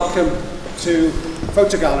welcome to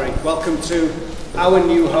Photo Gallery. Welcome to our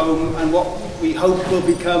new home and what we hope will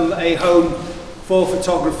become a home for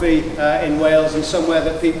photography in Wales, and somewhere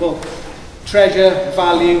that people treasure,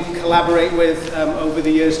 value, collaborate with over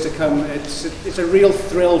the years to come. It's a real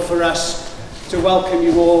thrill for us to welcome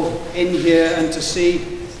you all in here and to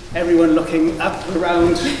see everyone looking up,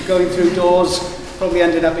 around, going through doors. Probably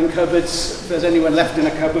ended up in cupboards. If there's anyone left in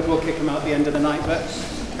a cupboard, we'll kick them out at the end of the night. But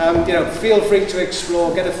feel free to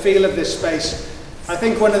explore, get a feel of this space. I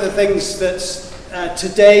think one of the things that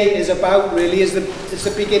today is about really is it's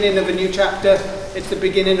the beginning of a new chapter. It's the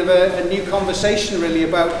beginning of a new conversation really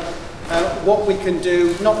about what we can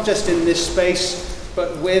do, not just in this space,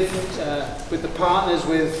 but with the partners,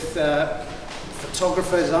 with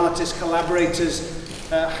photographers, artists, collaborators,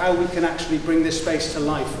 how we can actually bring this space to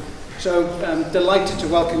life. So delighted to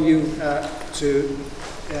welcome you to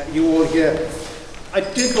you all here. I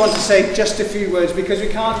did want to say just a few words because we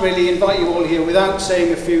can't really invite you all here without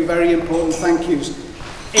saying a few very important thank yous.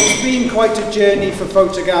 It's been quite a journey for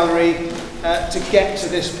Photo Gallery to get to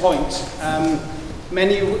this point.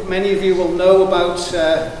 Many of you will know about,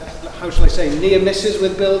 how shall I say, near misses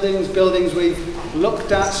with buildings we've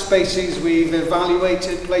looked at, spaces we've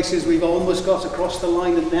evaluated, places we've almost got across the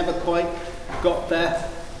line and never quite got there.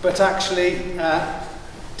 But actually,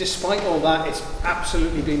 despite all that, it's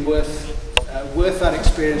absolutely been worth that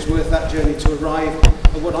experience, worth that journey to arrive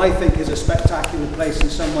at what I think is a spectacular place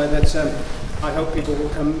and somewhere that I hope people will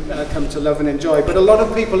come to love and enjoy. But a lot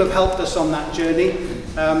of people have helped us on that journey.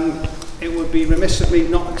 It would be remiss of me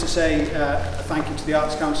not to say a thank you to the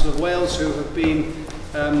Arts Council of Wales, who have been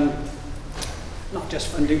not just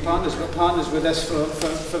funding partners, but partners with us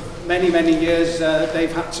for many, many years.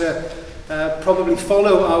 They've had to probably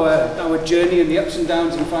follow our journey and the ups and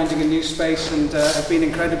downs in finding a new space, and have been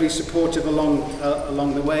incredibly supportive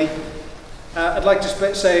along the way. I'd like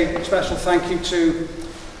to say a special thank you to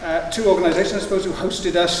two organisations, I suppose, who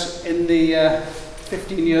hosted us in the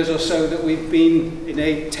 15 years or so that we've been in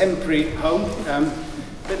a temporary home, a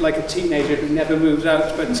bit like a teenager who never moves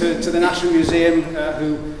out, but to the National Museum,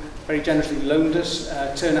 who very generously loaned us,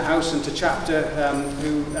 Turner House, and to Chapter,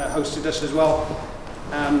 who hosted us as well.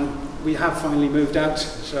 We have finally moved out,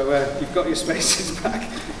 so you've got your spaces back.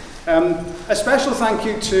 A special thank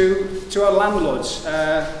you to our landlords,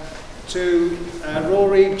 to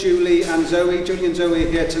Rory, Julie and Zoe. Julie and Zoe are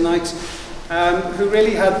here tonight, who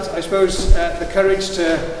really had, I suppose, the courage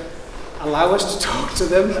to allow us to talk to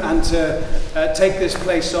them and to take this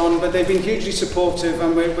place on. But they've been hugely supportive,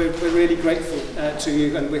 and we're really grateful to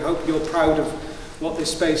you, and we hope you're proud of what this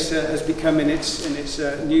space has become in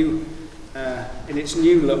its new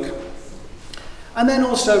look. And then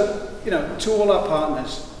also, to all our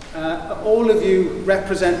partners, all of you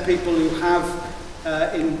represent people who have,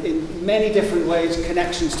 in many different ways,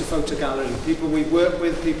 connections to Photo Gallery. People we've worked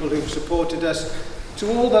with, people who've supported us.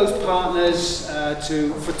 To all those partners,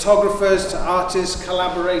 to photographers, to artists,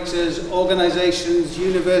 collaborators, organisations,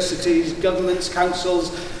 universities, governments,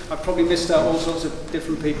 councils. I've probably missed out all sorts of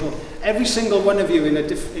different people. Every single one of you, in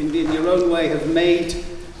your own way, have made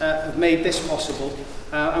this possible.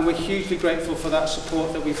 And we're hugely grateful for that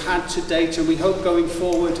support that we've had to date, and we hope going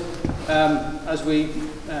forward, as we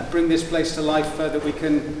bring this place to life, that we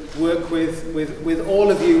can work with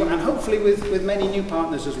all of you, and hopefully with many new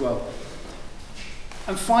partners as well.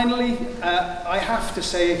 And finally, I have to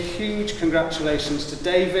say a huge congratulations to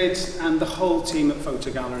David and the whole team at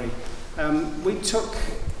Photo Gallery.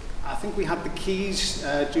 I think we had the keys,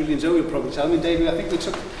 Julie and Zoe will probably tell me, David, I think we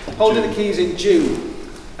took hold of the keys in June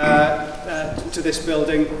to this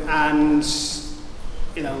building, and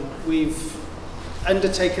we've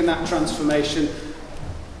undertaken that transformation.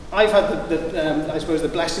 I've had I suppose the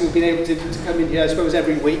blessing of being able to come in here, I suppose,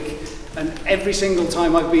 every week, and every single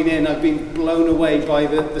time I've been in, I've been blown away by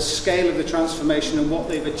the scale of the transformation and what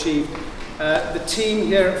they've achieved. The team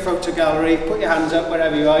here at Photo Gallery, put your hands up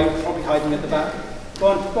wherever you are, you're probably hiding at the back. Go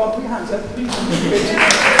on, put your hands up.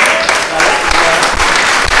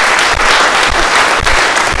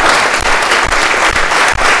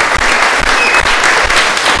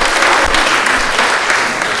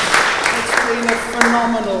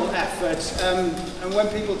 Phenomenal effort, and when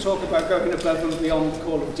people talk about going above and beyond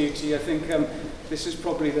Call of Duty, I think this is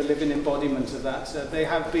probably the living embodiment of that. They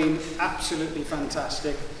have been absolutely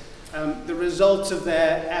fantastic. The result of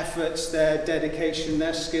their efforts, their dedication,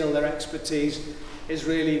 their skill, their expertise is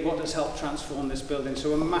really what has helped transform this building.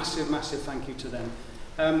 So a massive, massive thank you to them.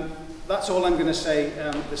 That's all I'm going to say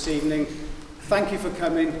this evening. Thank you for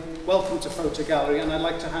coming. Welcome to Photo Gallery, and I'd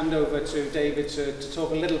like to hand over to David to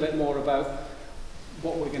talk a little bit more about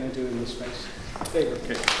what we're going to do in this space. David.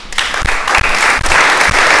 Okay.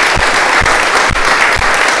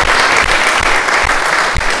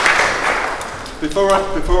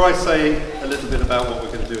 before I say a little bit about what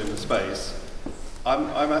we're going to do in the space,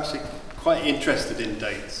 I'm actually quite interested in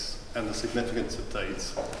dates and the significance of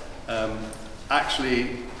dates.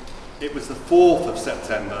 Actually, it was the 4th of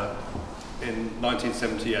September in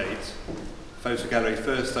 1978. Photo Gallery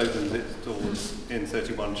first opened its doors in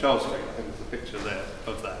 31 Charles Street. I think there's a picture there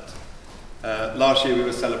of that. Last year we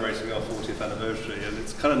were celebrating our 40th anniversary, and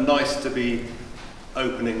it's kind of nice to be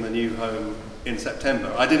opening the new home in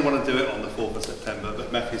September. I didn't want to do it on the 4th of September,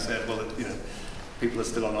 but Matthew said, well, people are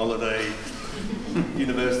still on holiday,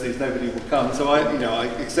 universities, nobody will come. So I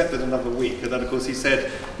accepted another week. And then, of course, he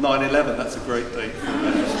said 9/11, that's a great date.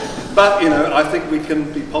 But, I think we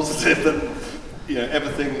can be positive that,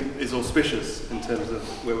 everything is auspicious in terms of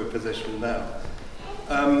where we're positioned now.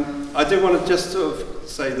 I do want to just sort of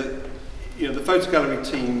say that, the Photo Gallery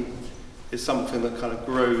team is something that kind of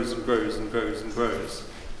grows and grows and grows and grows.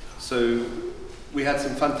 So we had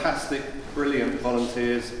some fantastic, brilliant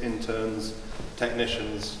volunteers, interns,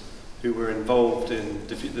 technicians who were involved in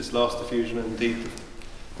this last diffusion and indeed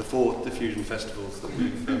the 4 diffusion festivals that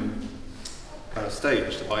we've kind of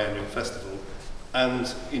staged, the biannual festival.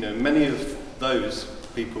 And many of those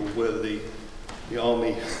people were the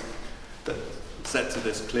army that set to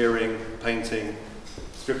this, clearing, painting,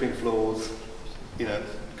 stripping floors,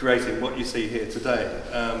 creating what you see here today.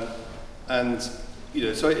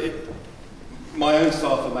 So my own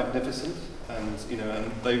staff are magnificent.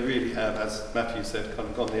 And they really have, as Matthew said, kind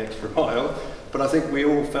of gone the extra mile. But I think we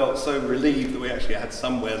all felt so relieved that we actually had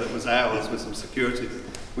somewhere that was ours with some security.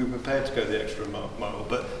 We were prepared to go the extra mile.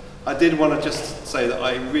 But I did want to just say that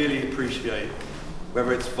I really appreciate,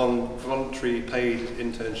 whether it's voluntary, paid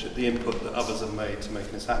internship, the input that others have made to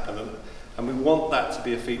making this happen. And we want that to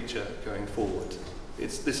be a feature going forward.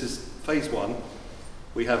 This is phase 1.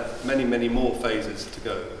 We have many, many more phases to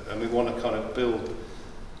go. And we want to kind of build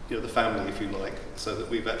the family, if you like, so that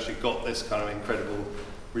we've actually got this kind of incredible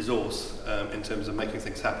resource in terms of making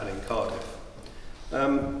things happen in Cardiff.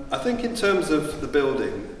 I think in terms of the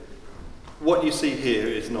building, what you see here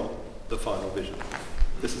is not the final vision.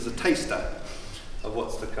 This is a taster of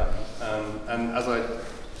what's to come. And as I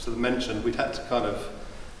sort of mentioned, we'd had to kind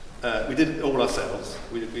of, we did it all ourselves.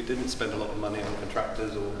 We didn't spend a lot of money on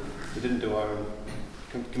contractors, or we didn't do our own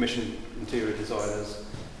commission interior designers,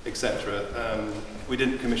 etc. We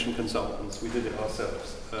didn't commission consultants, we did it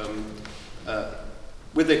ourselves.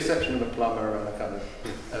 With the exception of a plumber and a kind of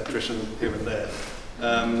electrician here and there.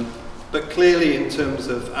 But clearly in terms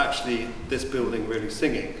of actually this building really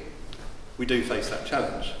singing, we do face that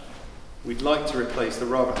challenge. We'd like to replace the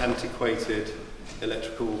rather antiquated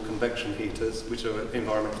electrical convection heaters, which are an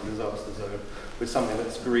environmental disaster zone, with something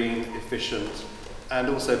that's green, efficient, and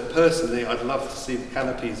also personally I'd love to see the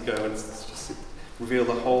canopies go and just reveal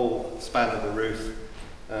the whole span of the roof,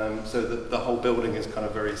 so that the whole building is kind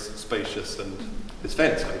of very spacious, and it's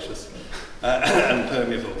fairly spacious and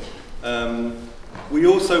permeable. We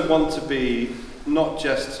also want to be not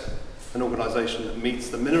just an organisation that meets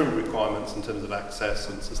the minimum requirements in terms of access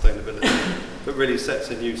and sustainability, but really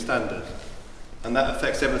sets a new standard. And that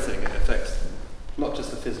affects everything. It affects not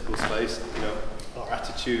just the physical space, our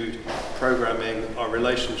attitude, programming, our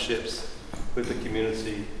relationships with the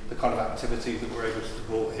community, the kind of activities that we're able to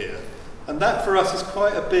support here. And that for us is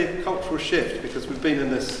quite a big cultural shift, because we've been in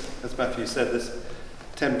this, as Matthew said, this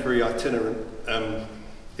temporary itinerant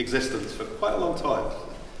existence for quite a long time.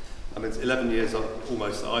 I mean, it's 11 years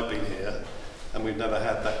almost that I've been here, and we've never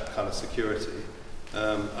had that kind of security.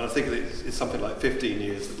 And I think it's something like 15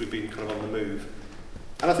 years that we've been kind of on the move.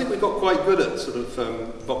 And I think we got quite good at sort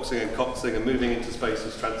of boxing and coxing and moving into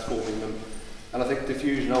spaces, transforming them. And I think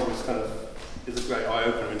diffusion always kind of is a great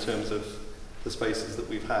eye-opener in terms of the spaces that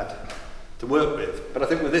we've had to work with. But I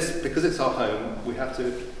think with this, because it's our home, we have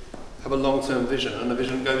to have a long-term vision, and the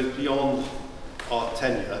vision goes beyond our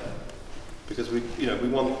tenure, because we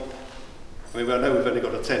want, I mean, I know we've only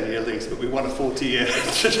got a 10-year lease, but we want a 40-year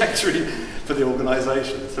trajectory for the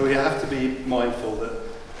organisation. So we have to be mindful that,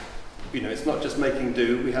 it's not just making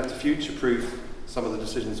do, we have to future-proof some of the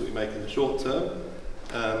decisions that we make in the short term,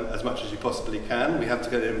 as much as you possibly can. We have to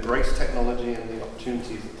go to embrace technology and the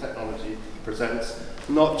opportunities that technology presents,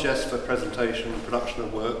 not just for presentation and production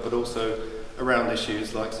of work, but also around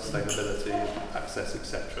issues like sustainability, access,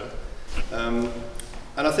 etc.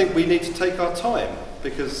 And I think we need to take our time,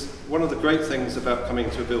 because one of the great things about coming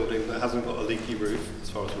to a building that hasn't got a leaky roof, as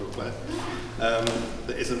far as we're aware,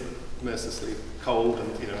 that isn't mercilessly cold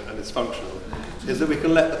and is functional, is that we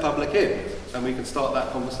can let the public in, and we can start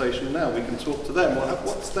that conversation now. We can talk to them.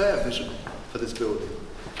 What's their vision for this building?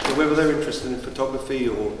 So whether they're interested in photography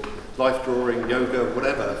or life drawing, yoga,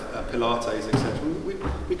 whatever, Pilates, etc.,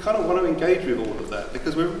 we kind of want to engage with all of that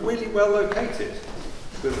because we're really well located.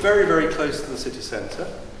 We're very, very close to the city centre,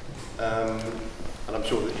 and I'm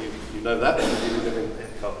sure that you know that because you live in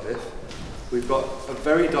Cardiff. We've got a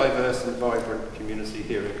very diverse and vibrant community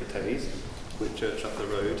here in Cathays, with church up the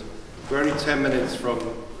road. We're only 10 minutes from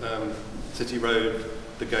City Road,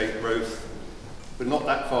 the Gate, Roath. We're not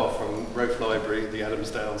that far from Roath Library, the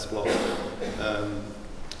Adams Downs block,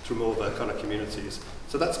 from all the kind of communities.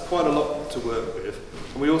 So that's quite a lot to work with.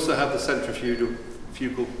 And we also have the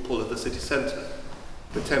centrifugal pull of the city centre.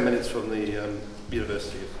 We're 10 minutes from the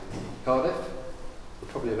University of Cardiff. We're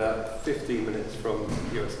probably about 15 minutes from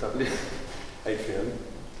USW Atrium.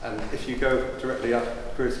 And if you go directly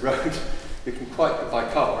up Cruz Road, you can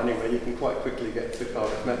by car anyway, you can quite quickly get to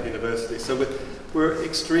Cardiff Met University. So we're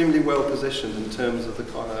extremely well positioned in terms of the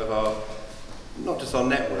kind of our, not just our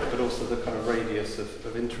network, but also the kind of radius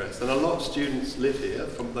of interest. And a lot of students live here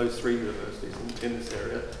from those three universities in this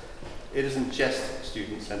area. It isn't just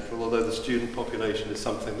student central, although the student population is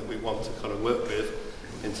something that we want to kind of work with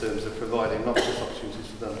in terms of providing not just opportunities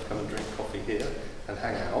for them to come and drink coffee here and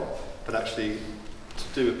hang out, but actually to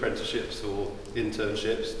do apprenticeships or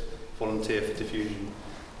internships, volunteer for diffusion.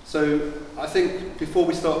 So I think before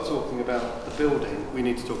we start talking about the building, we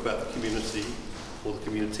need to talk about the community or the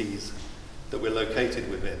communities that we're located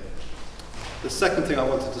within. The second thing I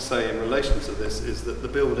wanted to say in relation to this is that the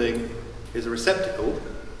building is a receptacle,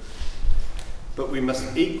 but we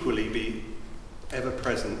must equally be ever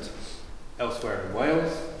present elsewhere in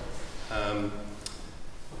Wales.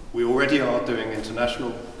 We already are doing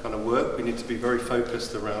international kind of work. We need to be very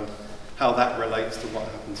focused around how that relates to what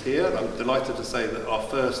happens here. I'm delighted to say that our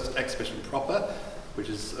first exhibition proper, which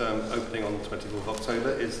is opening on the 24th of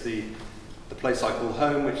October, is the place I call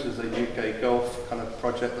home, which is a UK golf kind of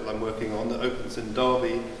project that I'm working on that opens in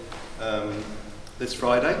Derby this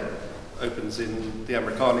Friday. Opens in the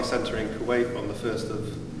Amrikani Centre in Kuwait on the 1st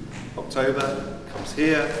of October, comes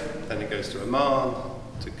here, then it goes to Oman,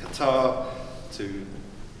 to Qatar, to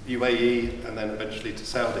UAE, and then eventually to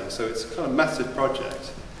Saudi. So it's a kind of massive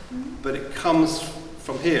project, but it comes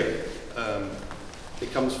from here.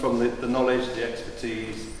 It comes from the knowledge, the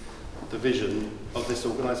expertise, the vision of this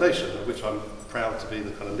organisation, of which I'm proud to be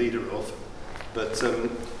the kind of leader of. But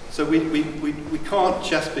so we can't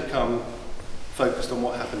just become focused on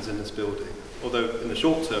what happens in this building, although in the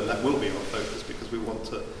short term that will be our focus because we want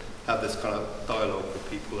to have this kind of dialogue with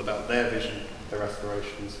people about their vision, their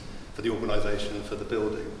aspirations for the organisation and for the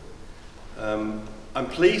building. I'm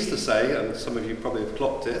pleased to say, and some of you probably have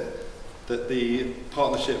clocked it, that the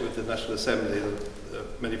partnership with the National Assembly, the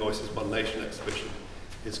Many Voices One Nation exhibition,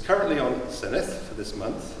 is currently on at Zenith for this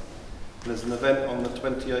month. And there's an event on the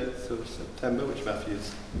 28th of September, which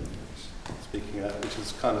Matthew's speaking at, which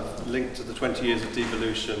is kind of linked to the 20 years of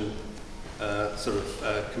devolution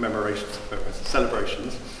commemorations,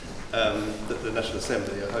 celebrations that the National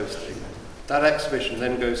Assembly are hosting. That exhibition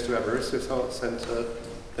then goes to Aberystwyth Arts Centre,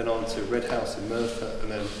 then on to Red House in Merthyr,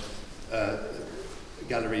 and then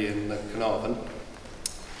gallery in Carnarvon.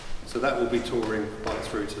 So that will be touring right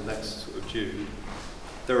through to next June.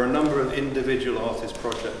 There are a number of individual artist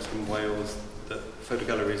projects in Wales that Photo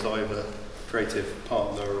Gallery is either creative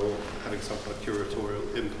partner or having some kind of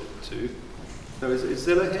curatorial input to. So is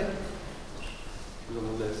Zilla here? She's on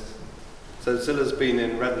the list. So Zilla's been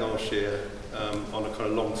in Radnorshire on a kind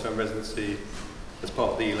of long-term residency as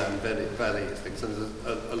part of the Elan Valley things. And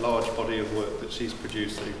there's a large body of work that she's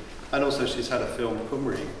producing. And also she's had a film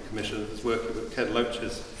Cymru commission that's working with Ken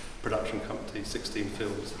Loach's production company, 16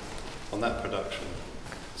 films, on that production.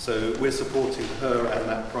 So we're supporting her and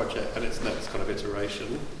that project and its next kind of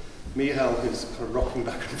iteration. Michal, who's kind of rocking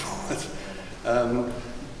back and forward.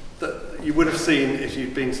 That you would have seen if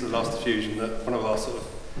you'd been to the last Diffusion that one of our sort of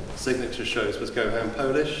signature shows was Go Home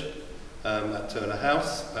Polish at Turner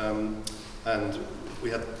House, and we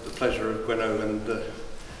had the pleasure of Gweno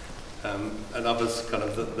and others kind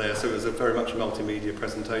of there, so it was a very much a multimedia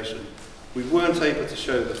presentation. We weren't able to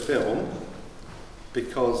show the film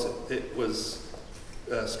because it was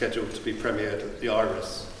scheduled to be premiered at the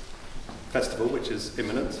Iris Festival, which is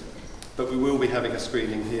imminent, but we will be having a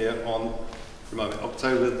screening here on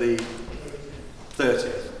October the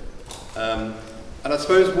 30th. And I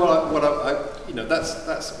suppose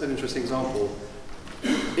that's an interesting example.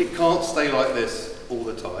 It can't stay like this all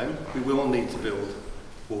the time. We will need to build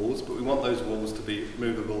walls, but we want those walls to be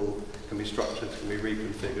movable, can be structured, can be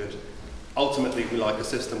reconfigured. Ultimately, we like a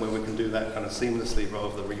system where we can do that kind of seamlessly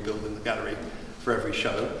rather than rebuilding the gallery for every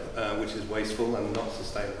show, which is wasteful and not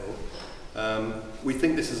sustainable. We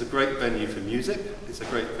think this is a great venue for music. it's a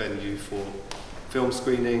great venue for film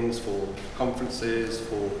screenings, for conferences,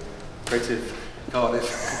 for Creative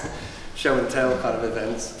Cardiff show and tell kind of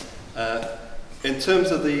events. In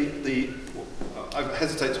terms of I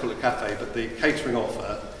hesitate to call it a cafe, but the catering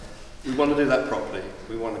offer, we want to do that properly.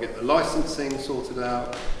 We want to get the licensing sorted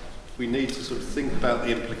out. We need to sort of think about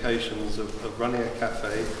the implications of running a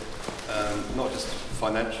cafe, not just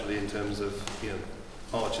financially in terms of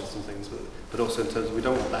margins and things, but also in terms of we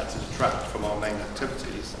don't want that to detract from our main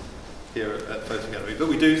activities here at Photo Gallery. But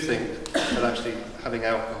we do think that actually having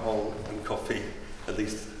alcohol and coffee, at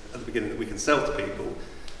least at the beginning, that we can sell to people,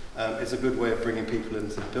 is a good way of bringing people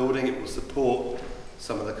into the building. It will support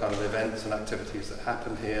some of the kind of events and activities that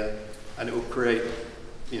happen here, and it will create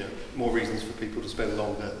more reasons for people to spend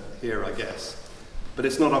longer here, I guess. But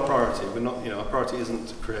it's not our priority. We're not, our priority isn't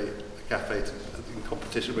to create a cafe in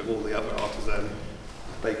competition with all the other artisan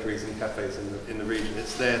bakeries and cafes in the region.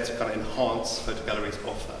 It's there to kind of enhance Photo Gallery's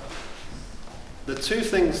offer. The two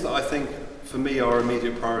things that I think for me are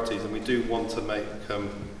immediate priorities, and we do want to make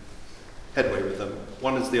headway with them.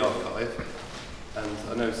 One is the archive, and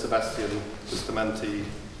I know Sebastian Bustamante,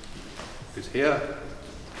 who's here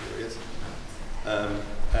he is,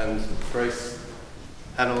 and Grace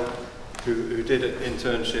Hannell, who did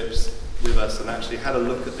internships with us and actually had a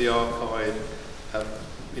look at the archive, have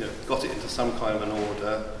got it into some kind of an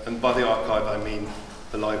order. And by the archive I mean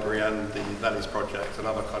the library and the Valleys Project and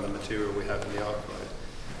other kind of material we have in the archive.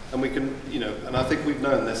 And we can, and I think we've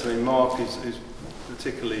known this. I mean, Mark is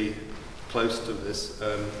particularly close to this.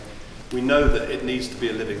 We know that it needs to be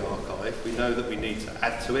a living archive. We know that we need to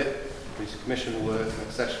add to it. We commission work and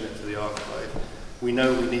accession it to the archive. We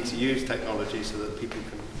know we need to use technology so that people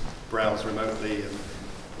can browse remotely, and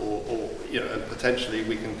potentially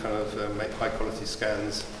we can kind of make high quality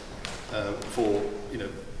scans for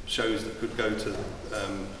shows that could go to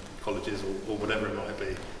colleges or whatever it might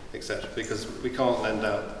be, etc. Because we can't lend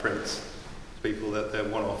out prints to people that they're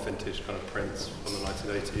one-off vintage kind of prints from the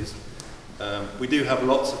 1980s. We do have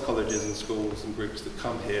lots of colleges and schools and groups that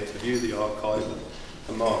come here to view the archive,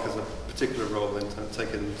 and Mark has a particular role in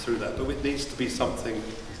taking them through that. But it needs to be something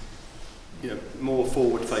more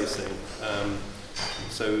forward-facing.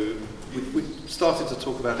 So we started to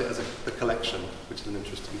talk about it as a collection, which is an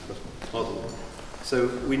interesting kind of model. So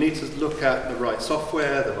we need to look at the right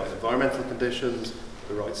software, the right environmental conditions,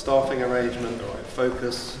 the right staffing arrangement, the right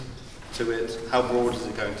focus to it. How broad is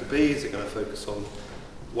it going to be? Is it going to focus on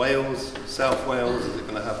Wales, South Wales? Is it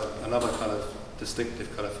going to have another kind of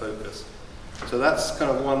distinctive kind of focus? So that's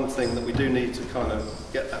kind of one thing that we do need to kind of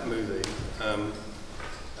get that moving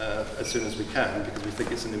as soon as we can, because we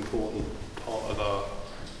think it's an important part of our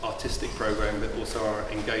artistic program, but also our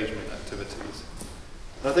engagement activities.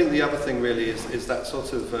 And I think the other thing really is that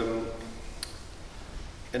sort of,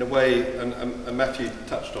 in a way, and Matthew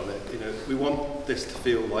touched on it, we want this to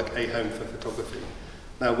feel like a home for photography.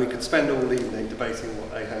 Now, we could spend all evening debating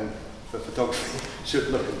what a home for photography should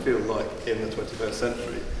look and feel like in the 21st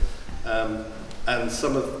century. And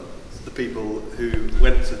some of the people who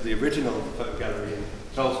went to the original photo gallery in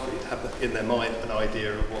Charles Street have in their mind an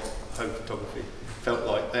idea of what home photography felt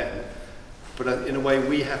like then. But in a way,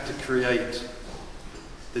 we have to create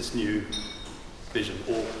this new vision,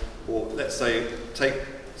 or let's say take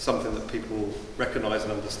something that people recognise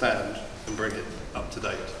and understand and bring it up to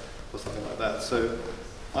date, or something like that. So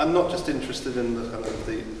I'm not just interested in the kind of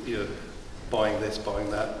the buying this, buying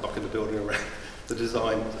that, knocking the building around, the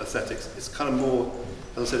design aesthetics. It's kind of more,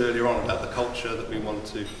 as I said earlier on, about the culture that we want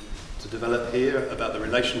to develop here, about the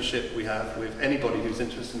relationship we have with anybody who's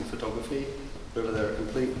interested in photography, whether they're a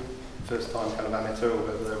complete first-time kind of amateur or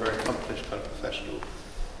whether they're a very accomplished kind of professional.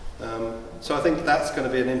 So I think that's going to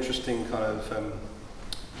be an interesting kind of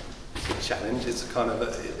challenge. It's a kind of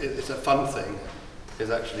it's a fun thing, is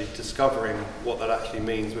actually discovering what that actually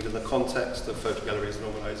means within the context of Photo Gallery as an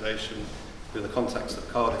organisation, within the context of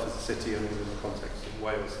Cardiff as a city, and within the context of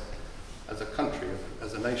Wales as a country,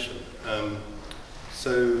 as a nation.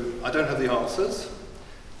 So I don't have the answers.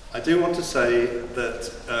 I do want to say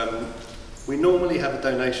that we normally have a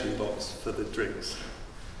donation box for the drinks.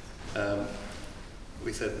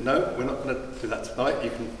 We said, no, we're not going to do that tonight. You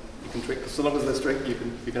can drink, so long as there's drink, you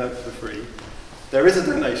can have it for free. There is a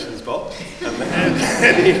donations box, and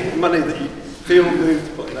any money that you feel moved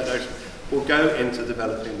to put in that donation will go into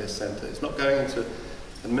developing this centre. It's not going into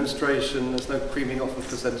administration. There's no creaming off of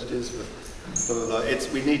percentages. Blah, blah,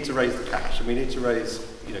 blah. We need to raise the cash, and we need to raise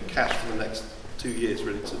cash for the next 2 years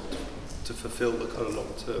really to fulfil the kind of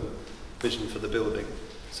long-term vision for the building.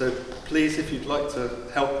 So please, if you'd like to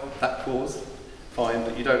help that cause, fine,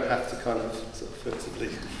 but you don't have to kind of sort of furtively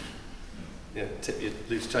tip your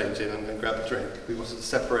loose change in and grab a drink. We wanted to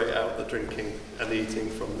separate out the drinking and the eating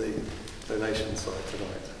from the donation side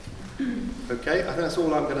tonight. Okay, I think that's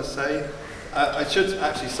all I'm going to say. I should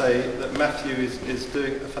actually say that Matthew is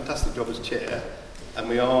doing a fantastic job as chair, and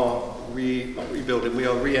we are rebuilding, we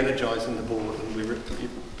are re-energising the board, and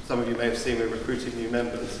some of you may have seen we're recruiting new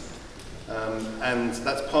members. And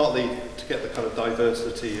that's partly to get the kind of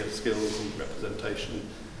diversity of skills and representation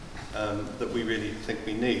that we really think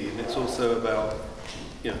we need. And it's also about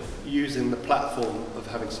using the platform of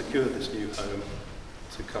having secured this new home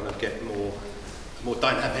to kind of get more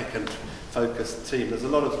dynamic and focused team. There's a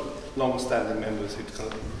lot of long-standing members who've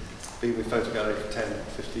kind of been with Photo Gallery for 10,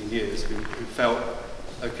 15 years who felt,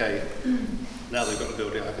 okay, now they've got a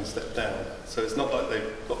building, I can step down. So it's not like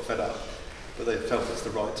they've got fed up, but they felt it's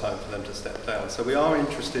the right time for them to step down. So we are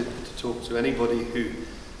interested to talk to anybody who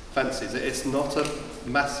fancies it. It's not a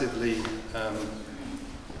massively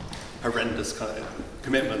horrendous kind of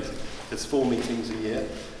commitment. It's 4 meetings a year.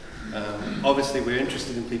 Obviously, we're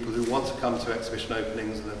interested in people who want to come to exhibition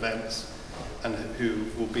openings and events and who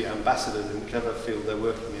will be ambassadors in whichever field they're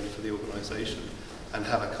working in for the organisation and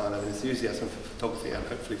have a kind of enthusiasm for photography and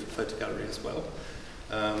hopefully for Photo Gallery as well.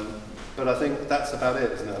 But I think that's about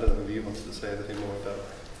it, isn't it? I don't know if you wanted to say anything more about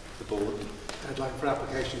the board. Deadline for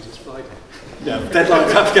applications is Friday. Yeah, deadline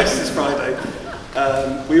for applications is Friday.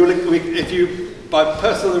 If you, by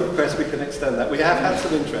personal request, we can extend that. We have had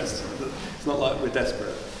some interest. It's not like we're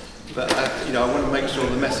desperate. But I want to make sure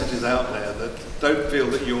the message is out there that don't feel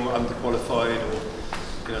that you're underqualified, or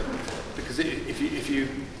because if you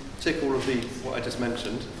tick all of what I just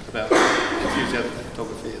mentioned about enthusiasm for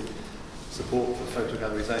photography and support for Photo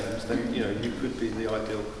Gallery's aims, then you could be the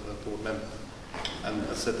ideal board member. And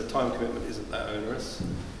as I said, the time commitment isn't that onerous.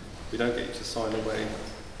 We don't get you to sign away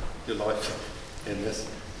your life in this.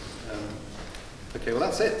 Okay, well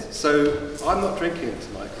that's it. So I'm not drinking it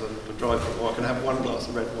tonight because I'm driving, or I can have 1 glass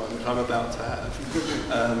of red wine, which I'm about to have.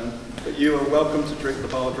 But you are welcome to drink the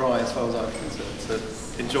bar dry as far as I'm concerned. So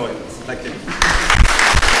enjoy. Thank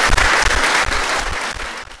you.